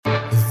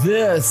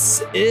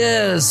This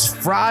is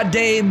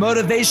Friday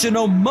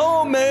Motivational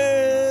Moment.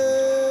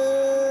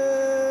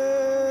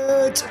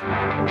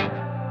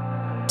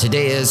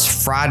 Today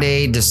is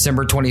Friday,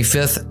 December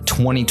 25th,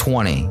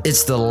 2020.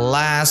 It's the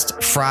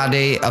last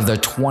Friday of the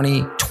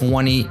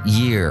 2020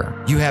 year.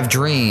 You have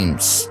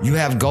dreams, you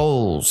have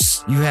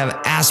goals, you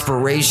have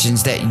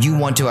aspirations that you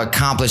want to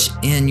accomplish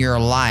in your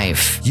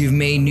life. You've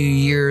made New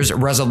Year's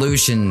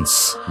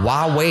resolutions.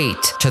 Why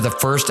wait to the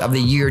first of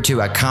the year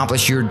to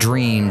accomplish your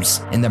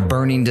dreams and the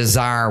burning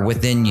desire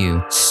within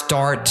you?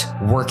 Start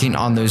working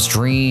on those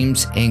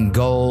dreams and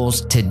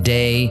goals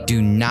today.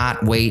 Do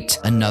not wait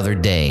another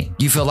day.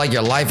 You feel like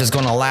your life is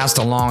going to last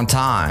a long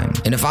time.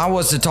 And if I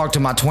was to talk to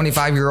my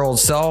 25-year-old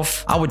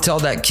self, I would tell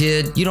that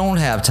kid, you don't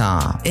have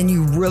time and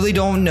you really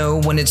don't know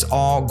when it's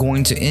all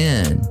going to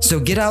end. So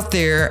get out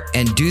there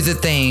and do the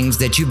things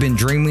that you've been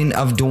dreaming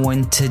of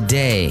doing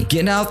today.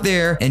 Get out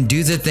there and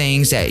do the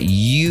things that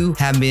you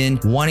have been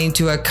wanting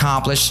to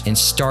accomplish and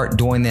start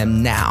doing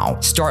them now.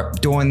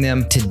 Start doing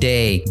them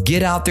today.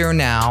 Get out there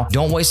now.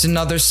 Don't waste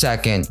another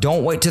second.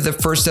 Don't wait to the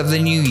first of the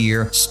new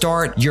year.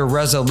 Start your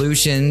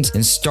resolutions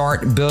and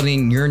start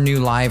building your new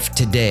life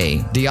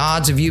today. The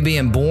odds of you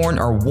being born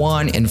are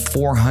 1 in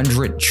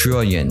 400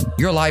 trillion.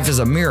 Your life is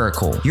a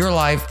miracle. Your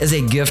life is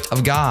a gift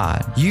of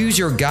God. Use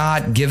your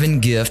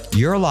God-given gift,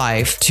 your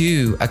life,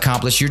 to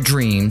accomplish your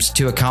dreams,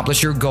 to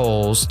accomplish your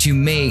goals, to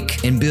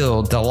make and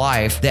build the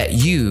life that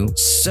you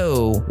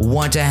so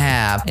want to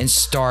have, and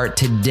start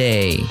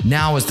today.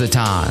 Now is the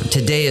time.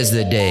 Today is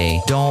the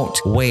day. Don't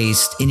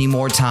waste any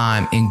more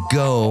time and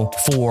go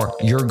for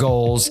your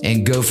goals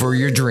and go for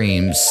your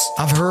dreams.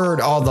 I've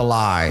heard all the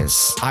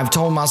lies. I've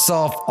told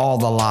myself all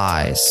the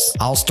lies.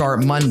 I'll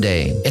start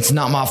Monday. It's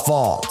not my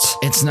fault.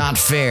 It's not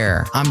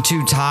fair. I'm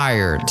too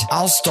tired.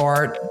 I'll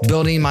start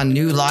building my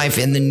new life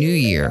in the new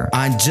year.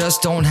 I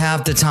just don't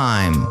have the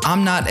time.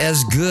 I'm not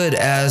as good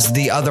as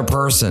the other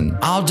person.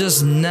 I'll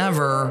just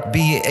never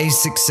be a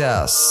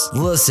success.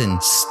 Listen,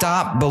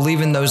 stop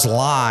believing those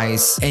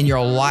lies and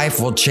your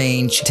life will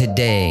change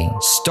today.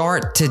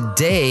 Start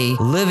today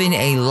living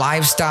a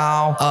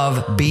lifestyle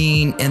of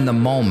being in the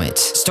moment.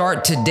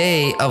 Start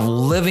today of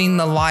living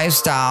the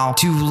lifestyle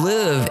to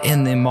live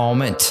in the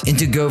moment and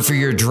to go for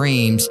your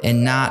dreams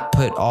and not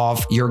put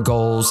off your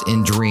goals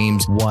and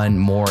dreams one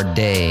more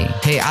day.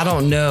 Hey, I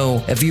don't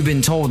know if you've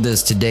been told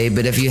this today,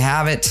 but if you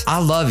haven't, I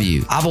love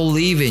you. I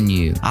believe in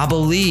you. I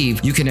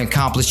believe you can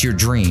accomplish your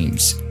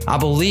dreams. I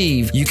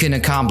believe you can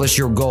accomplish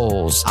your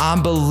goals. I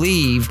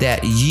believe that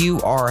you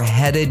are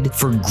headed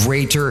for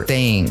greater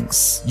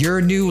things.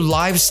 Your new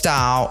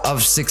lifestyle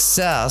of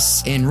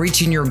success in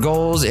reaching your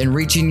goals and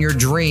reaching your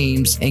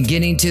dreams and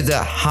getting to the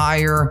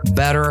higher,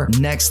 better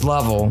next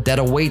level that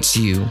awaits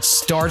you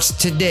starts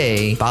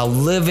today by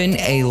living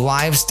a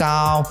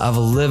lifestyle of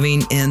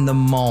living in the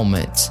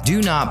moment.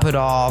 Do not put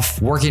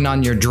off working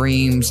on your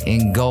dreams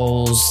and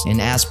goals and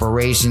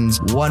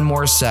aspirations one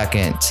more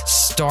second.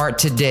 Start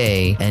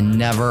today and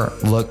never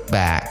look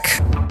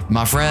back.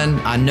 My friend,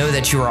 I know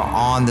that you are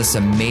on this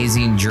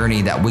amazing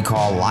journey that we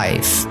call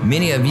life.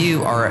 Many of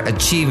you are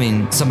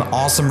achieving some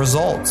awesome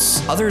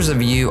results. Others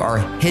of you are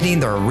hitting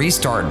the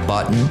restart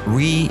button,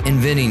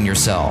 reinventing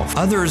yourself.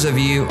 Others of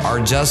you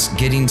are just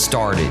getting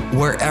started.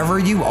 Wherever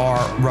you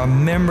are,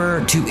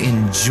 remember to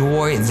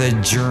enjoy the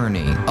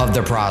journey of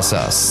the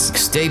process.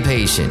 Stay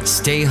patient,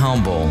 stay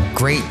humble.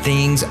 Great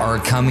things are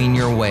coming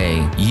your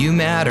way. You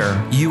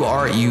matter. You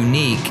are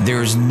unique.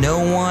 There's no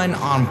one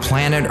on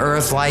planet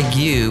Earth like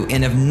you,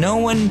 and if no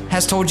one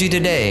has told you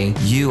today,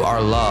 you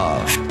are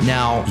loved.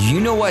 Now, you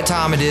know what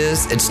time it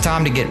is. It's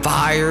time to get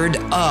fired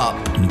up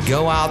and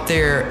go out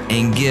there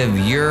and give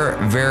your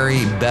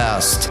very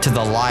best to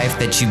the life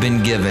that you've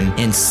been given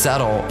and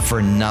settle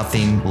for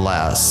nothing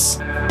less.